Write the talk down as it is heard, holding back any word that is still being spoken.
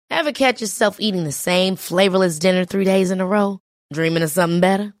Ever catch yourself eating the same flavorless dinner 3 days in a row? Dreaming of something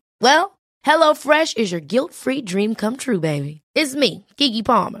better? Well, HelloFresh is your guilt-free dream come true, baby. It's me, Keke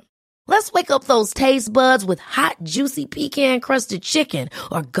Palmer. Let's wake up those taste buds with hot, juicy pecan-crusted chicken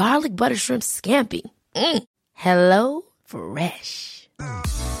or garlic butter shrimp scampi. Hello Fresh.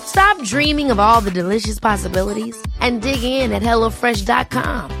 Stop dreaming of all the delicious possibilities and dig in at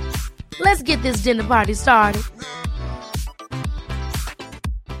HelloFresh.com. Let's get this dinner party started.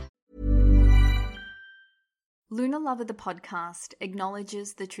 Lunar Lover the podcast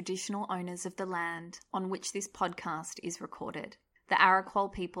acknowledges the traditional owners of the land on which this podcast is recorded, the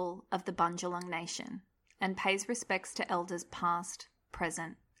Arakwal people of the Bundjalung Nation, and pays respects to elders past,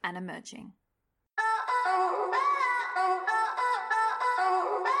 present, and emerging.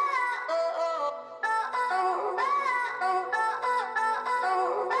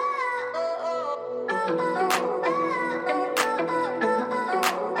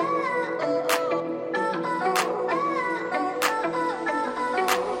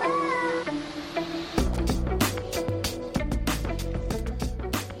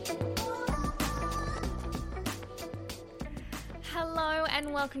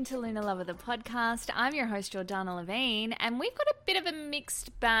 Welcome to Lunar Lover the podcast. I'm your host, Jordana Levine, and we've got a bit of a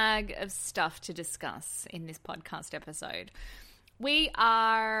mixed bag of stuff to discuss in this podcast episode. We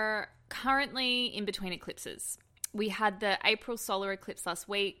are currently in between eclipses. We had the April solar eclipse last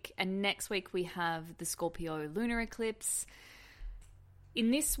week, and next week we have the Scorpio lunar eclipse.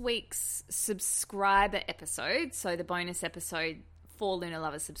 In this week's subscriber episode, so the bonus episode for Lunar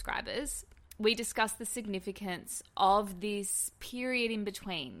Lover subscribers, we discuss the significance of this period in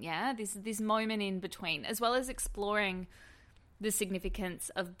between, this moment in between, as well as exploring the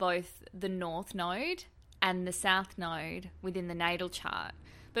significance of both the North Node and the South Node within the natal chart,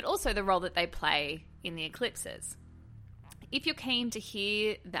 but also the role that they play in the eclipses. If you're keen to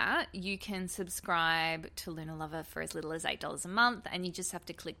hear that, you can subscribe to Lunar Lover for as little as $8 a month, and you just have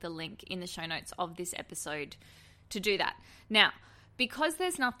to click the link in the show notes of this episode to do that. Now, because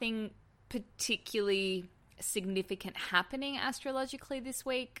there's nothing particularly significant happening astrologically this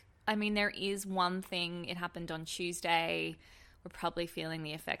week. I mean, there is one thing. It happened on Tuesday. We're probably feeling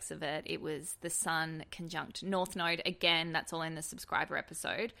the effects of it. It was the Sun conjunct North Node. Again, that's all in the subscriber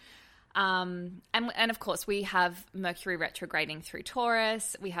episode. And of course, we have Mercury retrograding through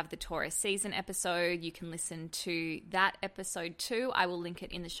Taurus. We have the Taurus season episode. You can listen to that episode too. I will link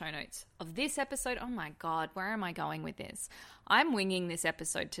it in the show notes of this episode. Oh my God, where am I going with this? I'm winging this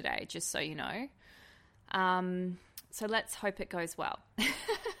episode today, just so you know. So let's hope it goes well.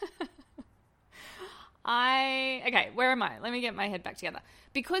 Okay, where am I? Let me get my head back together.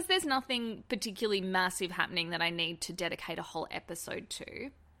 Because there's nothing particularly massive happening that I need to dedicate a whole episode to,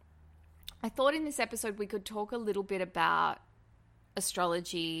 I thought in this episode we could talk a little bit about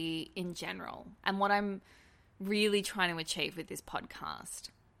astrology in general and what I'm really trying to achieve with this podcast.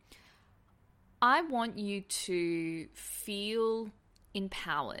 I want you to feel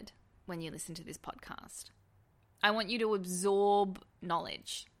empowered when you listen to this podcast. I want you to absorb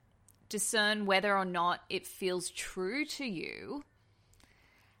knowledge, discern whether or not it feels true to you,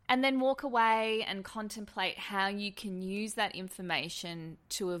 and then walk away and contemplate how you can use that information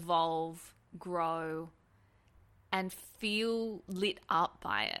to evolve, grow, and feel lit up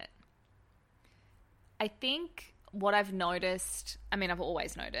by it. I think what I've noticed, I mean, I've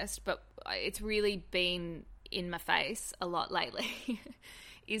always noticed, but it's really been in my face a lot lately,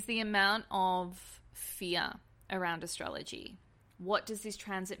 is the amount of fear around astrology. What does this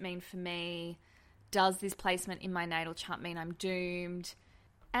transit mean for me? Does this placement in my natal chart mean I'm doomed?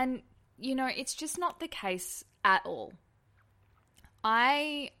 And, you know, it's just not the case at all.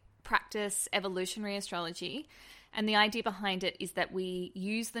 I practice evolutionary astrology, and the idea behind it is that we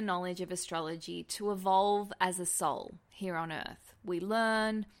use the knowledge of astrology to evolve as a soul here on Earth. We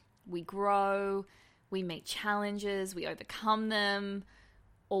learn, we grow, we meet challenges, we overcome them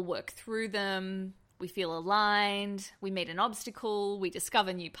or work through them. We feel aligned, we meet an obstacle, we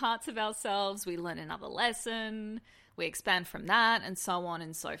discover new parts of ourselves, we learn another lesson, we expand from that, and so on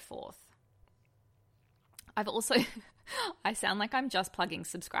and so forth. I've also, I sound like I'm just plugging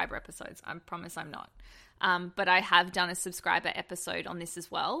subscriber episodes. I promise I'm not. But I have done a subscriber episode on this as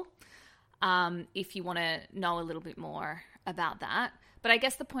well, if you want to know a little bit more about that. But I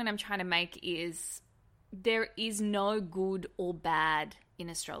guess the point I'm trying to make is there is no good or bad in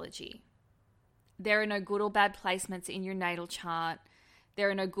astrology. There are no good or bad placements in your natal chart. There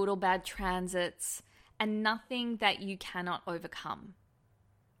are no good or bad transits, and nothing that you cannot overcome.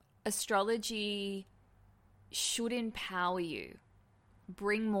 Astrology should empower you,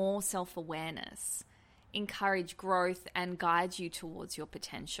 bring more self-awareness, encourage growth, and guide you towards your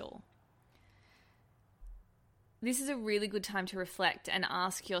potential. This is a really good time to reflect and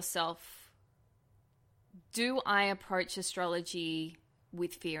ask yourself, do I approach astrology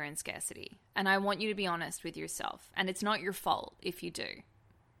with fear and scarcity? And I want you to be honest with yourself. And it's not your fault if you do.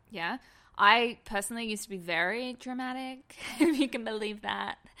 Yeah? I personally used to be very dramatic, if you can believe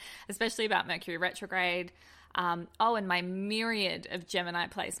that, especially about Mercury retrograde. And my myriad of Gemini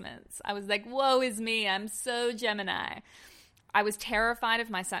placements. I was like, woe is me, I'm so Gemini. I was terrified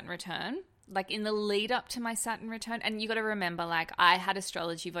of my Saturn return. Like in the lead up to my Saturn return, and you got to remember, like I had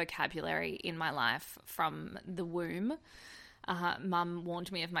astrology vocabulary in my life from the womb. Mum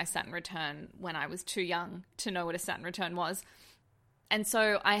warned me of my Saturn return when I was too young to know what a Saturn return was. And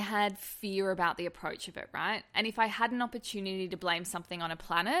so I had fear about the approach of it, right? And if I had an opportunity to blame something on a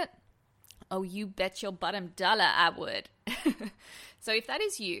planet, oh, you bet your bottom dollar I would. So if that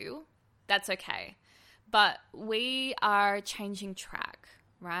is you, that's okay. But we are changing track.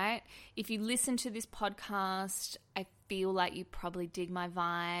 Right? If you listen to this podcast, I feel like you probably dig my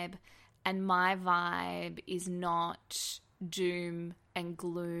vibe, and my vibe is not doom and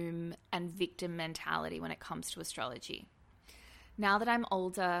gloom and victim mentality when it comes to astrology. Now that I'm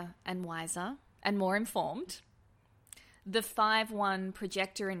older and wiser and more informed, the 5/1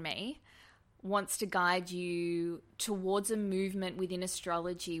 projector in me wants to guide you towards a movement within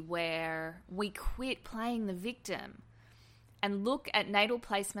astrology where we quit playing the victim and look at natal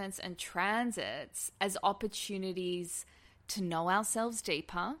placements and transits as opportunities to know ourselves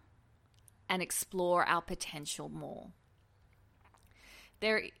deeper and explore our potential more.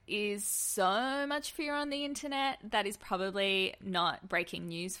 There is so much fear on the internet that is probably not breaking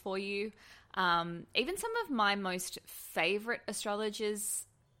news for you. Even some of my most favorite astrologers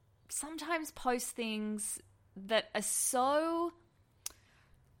sometimes post things that are so,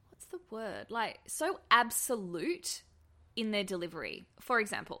 what's the word? Like so absolute in their delivery. For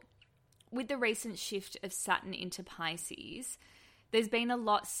example, with the recent shift of Saturn into Pisces, there's been a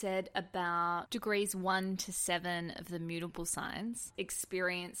lot said about degrees 1 to 7 of the mutable signs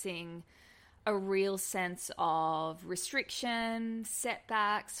experiencing a real sense of restriction,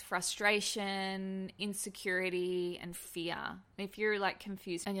 setbacks, frustration, insecurity, and fear. If you're like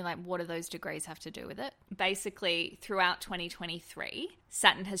confused and you're like, what do those degrees have to do with it? Basically, throughout 2023,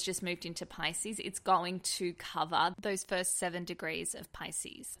 Saturn has just moved into Pisces. It's going to cover those first 7 degrees of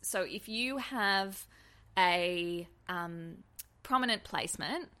Pisces. So if you have a prominent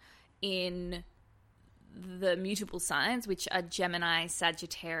placement in the mutable signs, which are Gemini,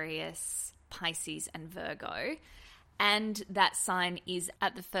 Sagittarius, Pisces, and Virgo, and that sign is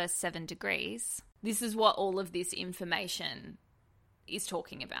at the first 7 degrees, this is what all of this information is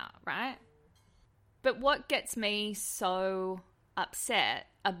talking about, right? But what gets me so upset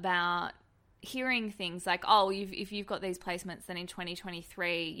about hearing things like, oh, if you've got these placements, then in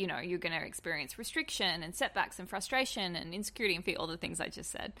 2023, you know, you're going to experience restriction and setbacks and frustration and insecurity and fear, all the things I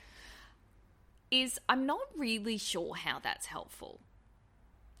just said, is I'm not really sure how that's helpful.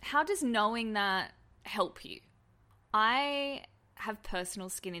 How does knowing that help you? I have personal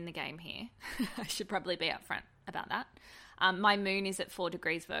skin in the game here. I should probably be upfront about that. My moon is at 4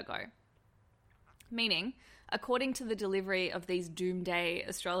 degrees Virgo, meaning, according to the delivery of these doomsday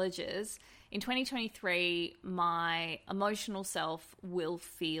astrologers, in 2023, my emotional self will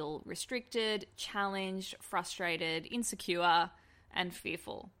feel restricted, challenged, frustrated, insecure, and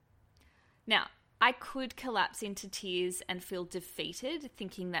fearful. Now, I could collapse into tears and feel defeated,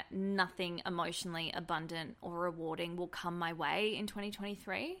 thinking that nothing emotionally abundant or rewarding will come my way in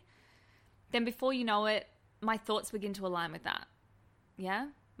 2023. Then before you know it, my thoughts begin to align with that. Yeah?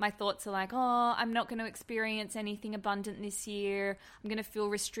 My thoughts are like, oh, I'm not going to experience anything abundant this year. I'm going to feel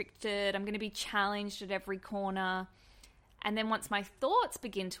restricted. I'm going to be challenged at every corner. And then once my thoughts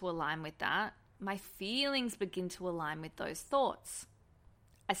begin to align with that, my feelings begin to align with those thoughts.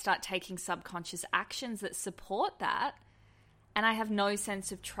 I start taking subconscious actions that support that, and I have no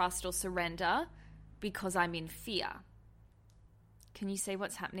sense of trust or surrender because I'm in fear. Can you see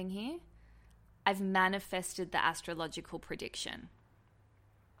what's happening here? I've manifested the astrological prediction.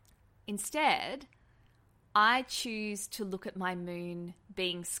 Instead, I choose to look at my moon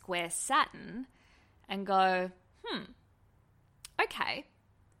being square Saturn and go, okay,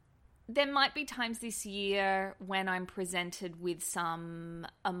 there might be times this year when I'm presented with some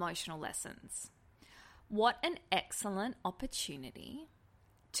emotional lessons. What an excellent opportunity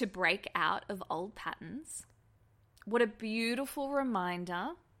to break out of old patterns. What a beautiful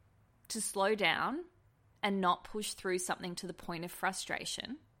reminder to slow down and not push through something to the point of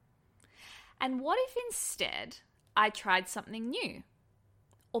frustration. And what if instead I tried something new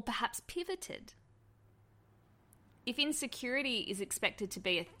or perhaps pivoted? If insecurity is expected to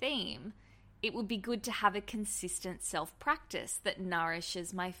be a theme, it would be good to have a consistent self-practice that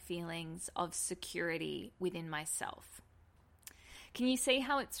nourishes my feelings of security within myself. Can you see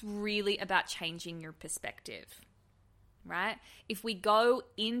how it's really about changing your perspective, right? If we go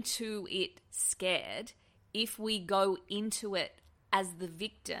into it scared, if we go into it as the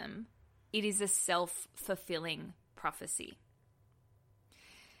victim, it is a self-fulfilling prophecy.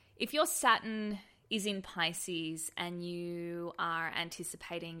 If your Saturn is in Pisces and you are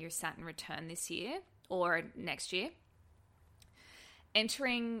anticipating your Saturn return this year or next year,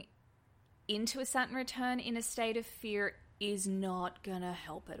 entering into a Saturn return in a state of fear is not going to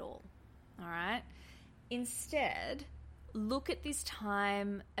help at all right? Instead, look at this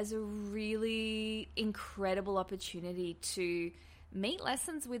time as a really incredible opportunity to meet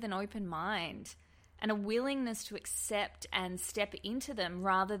lessons with an open mind and a willingness to accept and step into them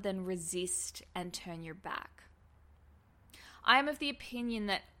rather than resist and turn your back. I am of the opinion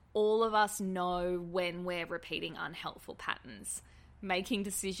that all of us know when we're repeating unhelpful patterns, making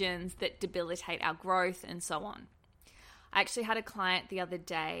decisions that debilitate our growth and so on. I actually had a client the other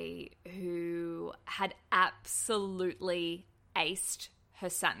day who had absolutely aced her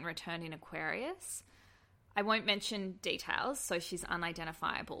Saturn return in Aquarius. I won't mention details, so she's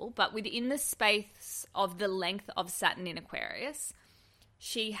unidentifiable, but within the space of the length of Saturn in Aquarius,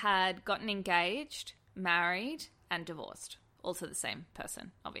 she had gotten engaged, married, and divorced. Also the same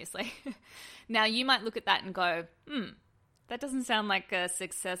person, obviously. Now, you might look at that and go, that doesn't sound like a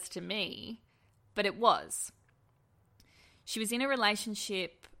success to me, but it was. She was in a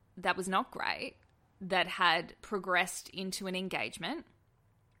relationship that was not great, that had progressed into an engagement,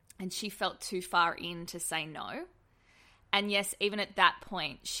 and she felt too far in to say no. And yes, even at that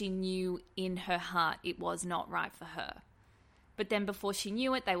point, she knew in her heart it was not right for her. But then before she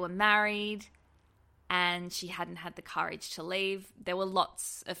knew it, they were married, and she hadn't had the courage to leave. There were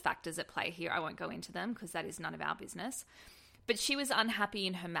lots of factors at play here. I won't go into them because that is none of our business. But she was unhappy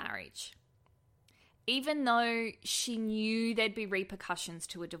in her marriage, even though she knew there'd be repercussions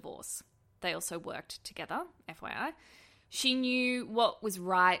to a divorce. They also worked together, FYI. She knew what was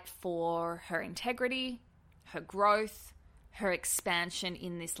right for her integrity, her growth, her expansion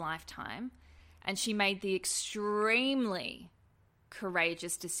in this lifetime, and she made the extremely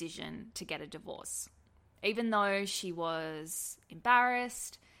courageous decision to get a divorce. Even though she was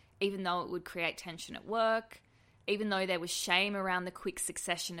embarrassed, even though it would create tension at work, even though there was shame around the quick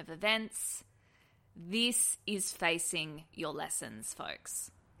succession of events, this is facing your lessons,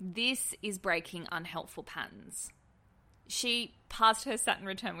 folks. This is breaking unhelpful patterns. She passed her Saturn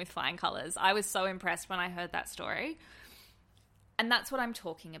return with flying colors. I was so impressed when I heard that story. And that's what I'm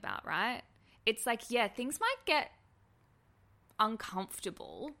talking about, right? It's like, yeah, things might get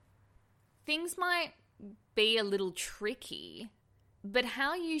uncomfortable. Things might be a little tricky, but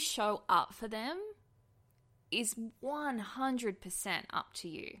how you show up for them is 100% up to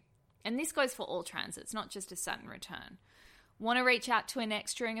you. And this goes for all transits, not just a Saturn return. Want to reach out to an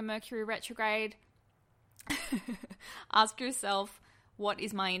ex during a Mercury retrograde? Ask yourself, what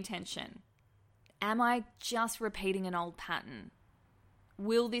is my intention? Am I just repeating an old pattern?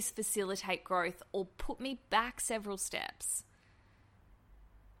 Will this facilitate growth or put me back several steps?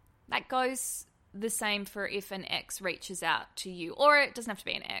 That goes the same for if an ex reaches out to you, or it doesn't have to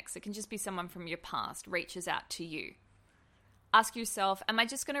be an ex. It can just be someone from your past reaches out to you. Ask yourself, am I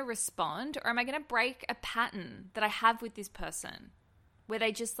just going to respond, or am I going to break a pattern that I have with this person where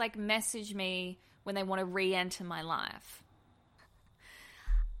they just like message me when they want to re-enter my life?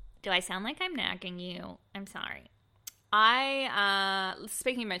 Do I sound like I'm nagging you? I'm sorry.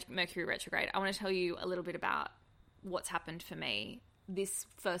 Speaking of Mercury retrograde, I want to tell you a little bit about what's happened for me this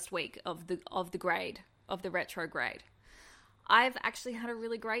first week of the retrograde. I've actually had a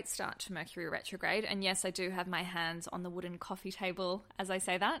really great start to Mercury retrograde, and yes, I do have my hands on the wooden coffee table as I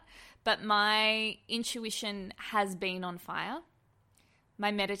say that, but my intuition has been on fire.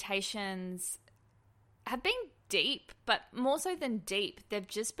 My meditations have been deep, but more so than deep, they've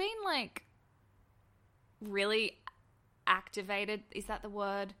just been like really activated. Is that the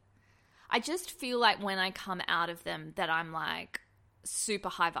word? I just feel like when I come out of them that I'm like super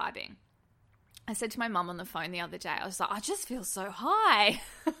high vibing. I said to my mum on the phone the other day, I was like, I just feel so high.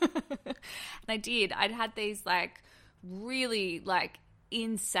 And I did. I'd had these like really like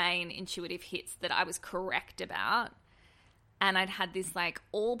insane intuitive hits that I was correct about. And I'd had this like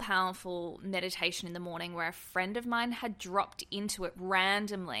all-powerful meditation in the morning where a friend of mine had dropped into it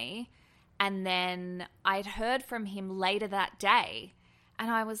randomly. And then I'd heard from him later that day.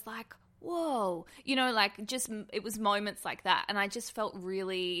 And I was like, whoa, like just, it was moments like that. And I just felt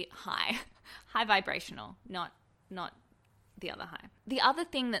really high vibrational, not not the other high. The other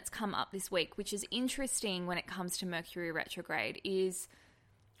thing that's come up this week, which is interesting when it comes to Mercury retrograde, is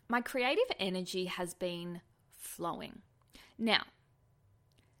my creative energy has been flowing. Now,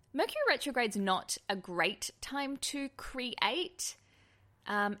 Mercury retrograde's not a great time to create,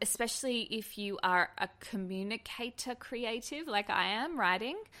 especially if you are a communicator creative like I am,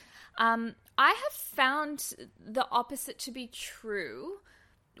 writing. I have found the opposite to be true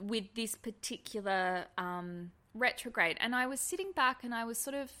with this particular retrograde. And I was sitting back and I was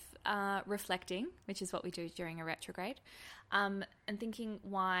sort of reflecting, which is what we do during a retrograde, and thinking,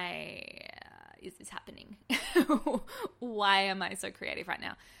 why is this happening? Why am I so creative right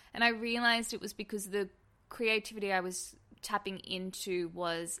now? And I realized it was because the creativity I was tapping into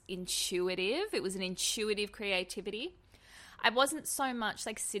was intuitive. It was an intuitive creativity. I wasn't so much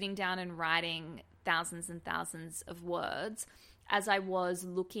like sitting down and writing thousands and thousands of words as I was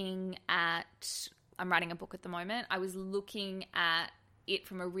looking at, I'm writing a book at the moment, I was looking at it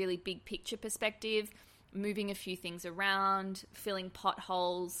from a really big picture perspective, moving a few things around, filling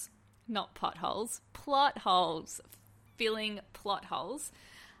potholes, not potholes, plot holes, filling plot holes,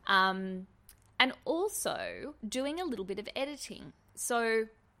 and also doing a little bit of editing. So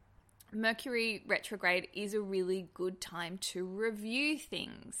Mercury retrograde is a really good time to review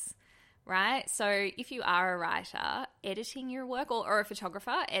things, right? So if you are a writer, editing your work, or a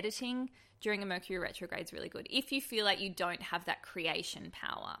photographer, editing during a Mercury retrograde is really good if you feel like you don't have that creation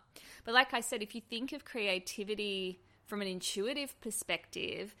power. But like I said, if you think of creativity from an intuitive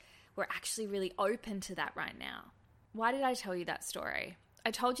perspective, we're actually really open to that right now. Why did I tell you that story?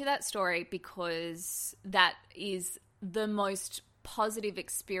 I told you that story because that is the most positive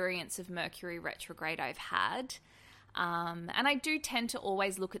experience of Mercury retrograde I've had. And I do tend to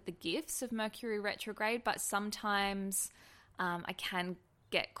always look at the gifts of Mercury retrograde, but sometimes I can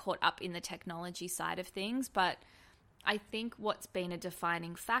get caught up in the technology side of things. But I think what's been a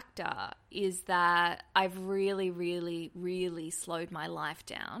defining factor is that I've really, really, really slowed my life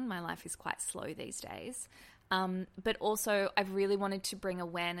down. My life is quite slow these days. But also I've really wanted to bring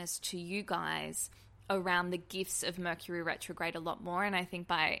awareness to you guys around the gifts of Mercury retrograde a lot more. And I think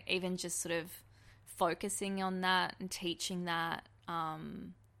by even just sort of focusing on that and teaching that,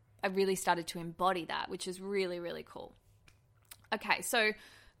 I really started to embody that, which is really, really cool. Okay, so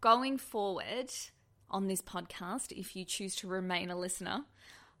going forward on this podcast, if you choose to remain a listener,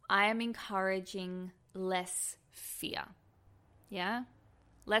 I am encouraging less fear. Yeah?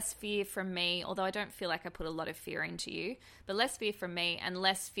 Less fear from me, although I don't feel like I put a lot of fear into you, but less fear from me and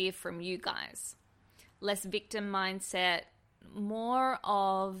less fear from you guys. Less victim mindset, more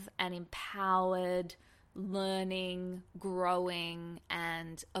of an empowered, learning, growing,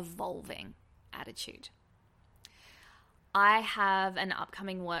 and evolving attitude. I have an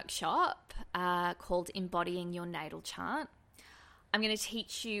upcoming workshop called Embodying Your Natal Chart. I'm going to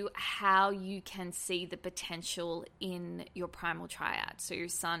teach you how you can see the potential in your primal triad, so your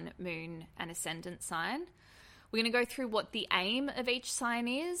sun, moon, and ascendant sign. We're going to go through what the aim of each sign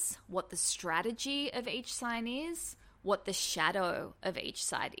is, what the strategy of each sign is, what the shadow of each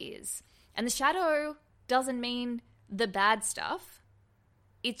side is. And the shadow doesn't mean the bad stuff.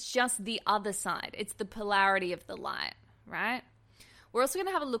 It's just the other side. It's the polarity of the light, right? We're also going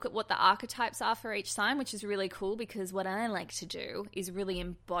to have a look at what the archetypes are for each sign, which is really cool because what I like to do is really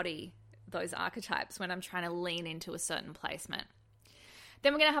embody those archetypes when I'm trying to lean into a certain placement.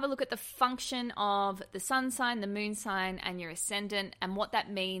 Then we're going to have a look at the function of the sun sign, the moon sign, and your ascendant, and what that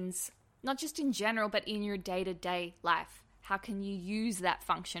means, not just in general, but in your day-to-day life. How can you use that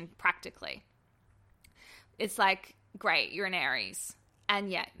function practically? It's like, great, you're an Aries. And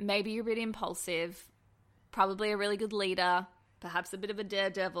yeah, maybe you're a bit impulsive, probably a really good leader, perhaps a bit of a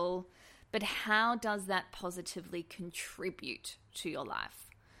daredevil, but how does that positively contribute to your life?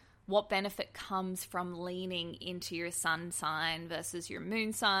 What benefit comes from leaning into your sun sign versus your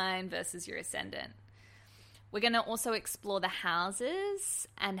moon sign versus your ascendant? We're going to also explore the houses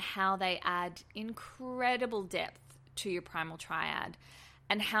and how they add incredible depth to your primal triad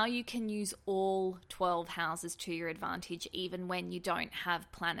and how you can use all 12 houses to your advantage even when you don't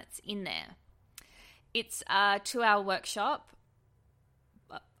have planets in there. It's a 2-hour workshop.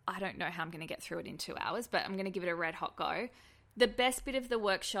 I don't know how I'm going to get through it in 2 hours, but I'm going to give it a red hot go. The best bit of the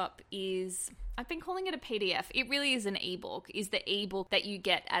workshop is, I've been calling it a PDF. It really is an ebook, is the ebook that you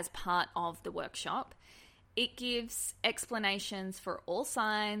get as part of the workshop. It gives explanations for all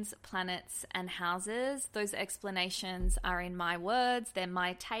signs, planets, and houses. Those explanations are in my words. They're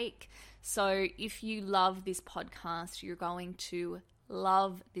my take. So if you love this podcast, you're going to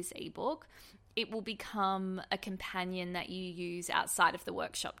love this ebook. it will become a companion that you use outside of the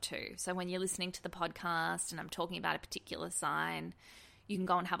workshop too. So when you're listening to the podcast and I'm talking about a particular sign, you can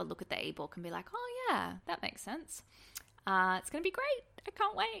go and have a look at the ebook and be like, oh yeah, that makes sense. It's going to be great. I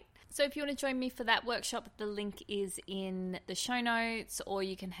can't wait. So if you want to join me for that workshop, the link is in the show notes, or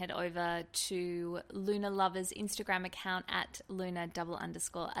you can head over to Luna Lover's Instagram account at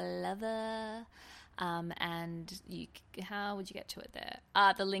Luna__lover. And how would you get to it there?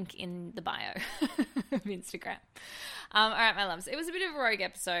 The link in the bio of Instagram. All right, my loves. It was a bit of a rogue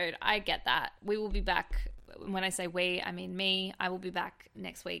episode. I get that. We will be back. When I say we, I mean me. I will be back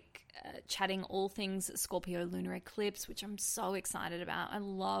next week chatting all things Scorpio lunar eclipse, which I'm so excited about. I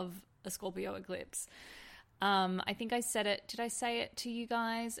love a Scorpio eclipse. I think I said it. Did I say it to you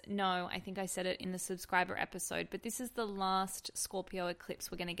guys? No, I think I said it in the subscriber episode. But this is the last Scorpio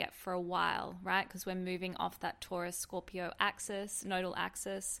eclipse we're going to get for a while, right? Because we're moving off that Taurus-Scorpio axis, nodal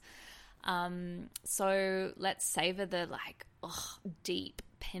axis. So let's savor the deep,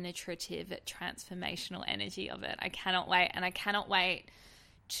 penetrative, transformational energy of it. I cannot wait. And I cannot wait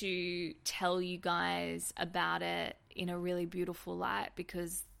to tell you guys about it in a really beautiful light,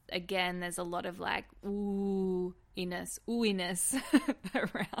 because again, there's a lot of ooiness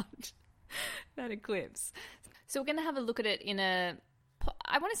around that eclipse. So we're going to have a look at it in I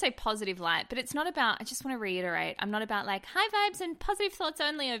want to say positive light, but it's not about, I just want to reiterate, I'm not about high vibes and positive thoughts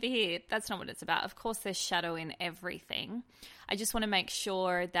only over here. That's not what it's about. Of course, there's shadow in everything. I just want to make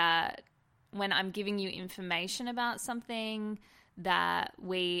sure that when I'm giving you information about something, that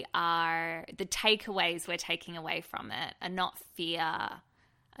the takeaways we're taking away from it are not fear, are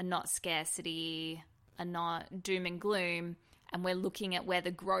not scarcity, are not doom and gloom, and we're looking at where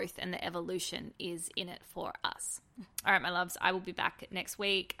the growth and the evolution is in it for us. All right, my loves, I will be back next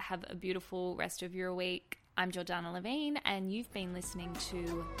week. Have a beautiful rest of your week. I'm Jordana Levine, and you've been listening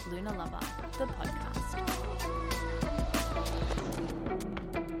to Luna Lover, the podcast.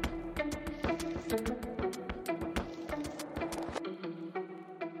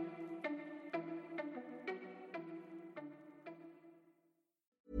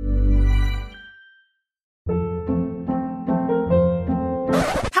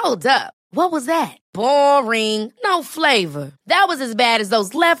 Hold up. What was that? Boring. No flavor. That was as bad as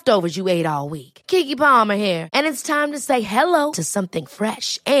those leftovers you ate all week. Keke Palmer here. And it's time to say hello to something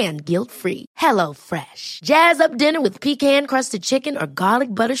fresh and guilt-free. Hello Fresh. Jazz up dinner with pecan-crusted chicken or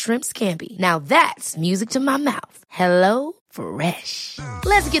garlic butter shrimp scampi. Now that's music to my mouth. Hello Fresh.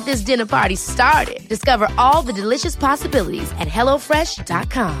 Let's get this dinner party started. Discover all the delicious possibilities at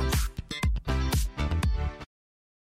HelloFresh.com.